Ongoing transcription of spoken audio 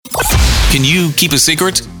Can you keep a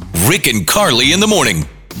secret? Rick and Carly in the morning.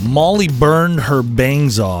 Molly burned her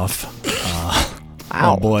bangs off.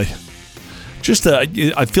 Wow. Oh, boy. Just, I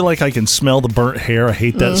feel like I can smell the burnt hair. I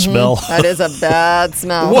hate that smell. That is a bad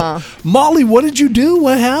smell, huh? Molly, what did you do?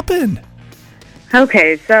 What happened?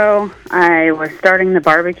 Okay, so I was starting the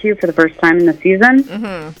barbecue for the first time in the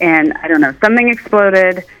season, and I don't know, something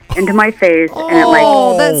exploded into my face, and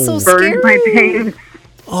it that's so burned my scary. bangs.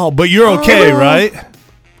 Oh, but you're okay, right?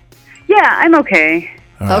 Yeah, I'm okay,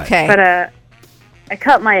 Okay. but I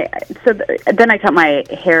cut my then I cut my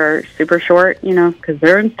hair super short, because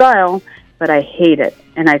they're in style, but I hate it,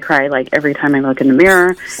 and I cry like every time I look in the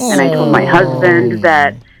mirror, and I told my husband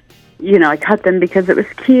that. I cut them because it was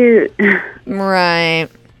cute. Right.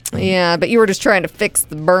 Yeah, but you were just trying to fix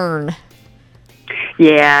the burn.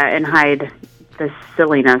 Yeah, and hide the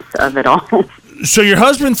silliness of it all. So your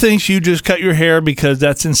husband thinks you just cut your hair because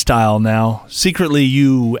that's in style now. Secretly,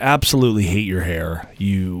 you absolutely hate your hair.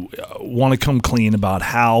 You want to come clean about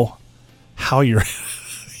how your...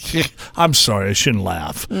 I'm sorry, I shouldn't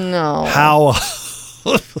laugh. No. How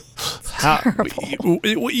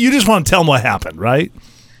you just want to tell them what happened, right?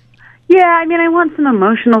 Yeah, I mean, I want some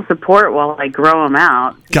emotional support while I grow them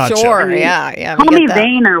out. Gotcha. Sure, yeah. Call me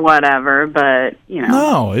vain or whatever, but,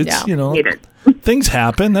 No, it's, hate it. things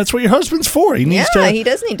happen. That's what your husband's for. He needs to... he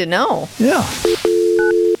does need to know. Yeah.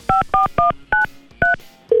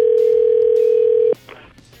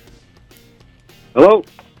 Hello?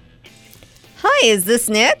 Hi, is this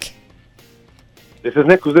Nick? This is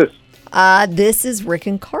Nick. Who's this? This is Rick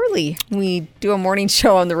and Carly. We do a morning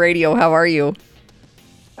show on the radio. How are you?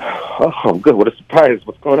 Oh, I'm good. What a surprise.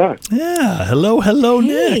 What's going on? Yeah. Hello,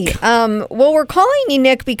 Nick. Well, we're calling you,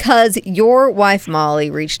 Nick, because your wife, Molly,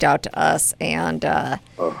 reached out to us, and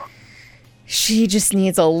she just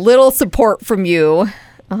needs a little support from you.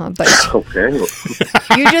 But Okay.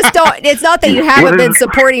 you just don't. It's not that you haven't been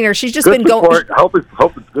supporting her. She's just Good been going. support.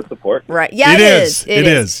 Hope it's good support. Right. Yeah, It is. It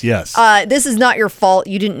is. Yes. This is not your fault.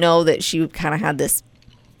 You didn't know that she kind of had this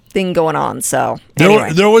thing going on. So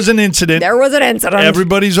anyway. There was an incident. There was an incident.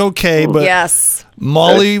 Everybody's okay, but Yes.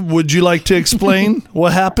 Molly, would you like to explain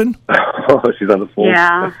what happened? Oh, she's on the phone.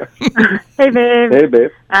 Yeah. Hey, babe. Hey,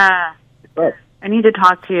 babe. I need to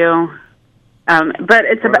talk to you. But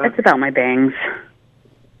it's about my bangs.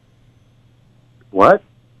 What?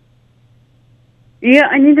 Yeah,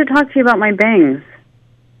 I need to talk to you about my bangs.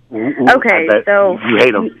 Okay, I bet so... You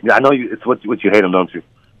hate them. I know it's what you hate them, don't you?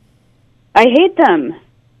 I hate them.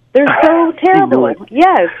 They're so terrible.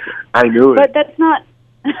 Yes. I knew it. But that's not...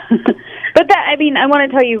 But that, I mean, I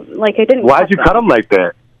want to tell you, like, I didn't Why'd you cut them like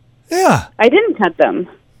that? Yeah. I didn't cut them.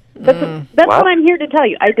 That's what I'm here to tell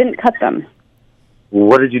you. I didn't cut them.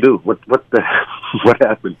 What did you do? What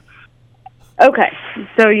happened? Okay,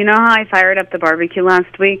 so you know how I fired up the barbecue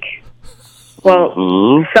last week?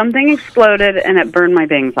 Well, something exploded and it burned my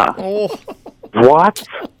bangs off. What?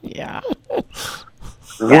 Yeah.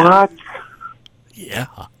 What? Yeah.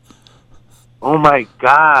 Oh my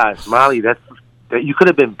gosh, Molly, that you could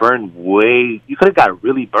have been burned you could have got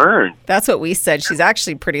really burned. That's what we said. She's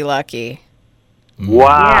actually pretty lucky.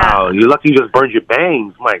 Wow, You're lucky you just burned your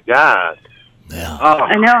bangs. My God. Yeah. Oh.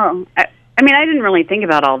 I know. I mean, I didn't really think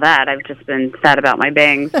about all that. I've just been sad about my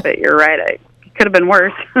bangs, but you're right. It could have been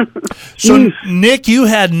worse. So, Nick, you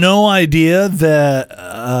had no idea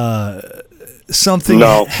that something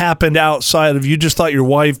happened outside of you. Just thought your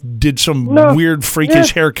wife did some weird,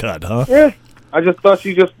 freakish haircut, huh? Yeah, I just thought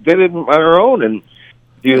she just did it on her own, and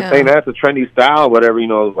she was saying that's a trendy style, whatever,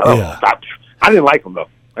 Stop. I didn't like them, though.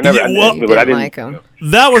 I didn't like them.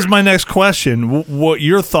 That was my next question. What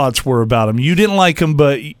your thoughts were about him? You didn't like him,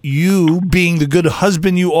 but you, being the good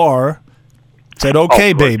husband you are, said,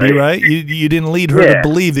 "Okay, baby," right? You didn't lead her to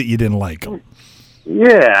believe that you didn't like him.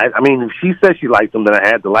 Yeah, I mean, if she said she liked him, then I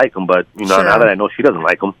had to like him. But now that I know she doesn't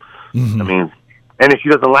like him, I mean, and if she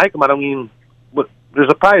doesn't like him, I don't mean. There's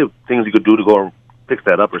probably things you could do to go fix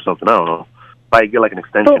that up or something. I don't know. Probably get like an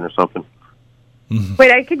extension or something.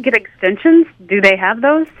 Wait, I could get extensions? Do they have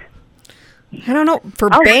those? I don't know. For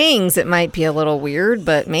bangs, it might be a little weird,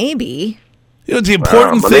 but maybe. It's the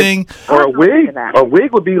important thing. Or a wig. A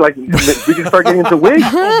wig would be like, we can start getting into wigs.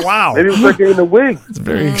 Oh, wow. Maybe we start getting into wigs. It's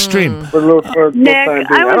very extreme. Nick,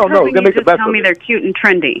 I was hoping you just tell me they're cute and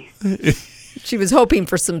trendy. She was hoping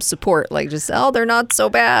for some support, like just, they're not so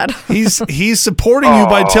bad. He's supporting you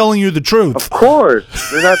by telling you the truth. Of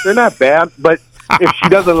course. They're not bad, but if she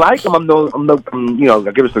doesn't like them, I'll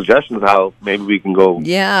give her suggestions how maybe we can go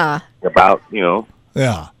about,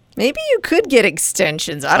 Yeah. Maybe you could get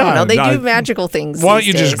extensions. I don't know. They do magical things. Why don't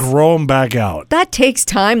you just grow them back out? That takes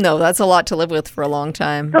time, though. That's a lot to live with for a long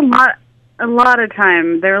time. It's a lot of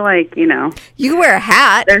time they're like, You can wear a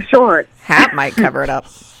hat. they're short. Hat might cover it up.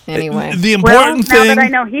 Anyway. The Well, important now thing. that I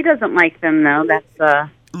know he doesn't like them, though,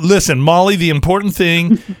 that's Listen, Molly, the important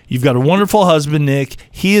thing, you've got a wonderful husband, Nick.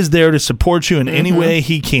 He is there to support you in any way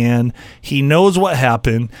he can. He knows what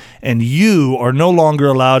happened, and you are no longer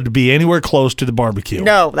allowed to be anywhere close to the barbecue.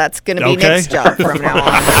 No, that's going to be Okay. Nick's job from now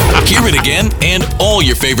on. Hear it again and all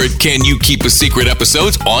your favorite Can You Keep a Secret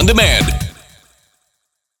episodes on demand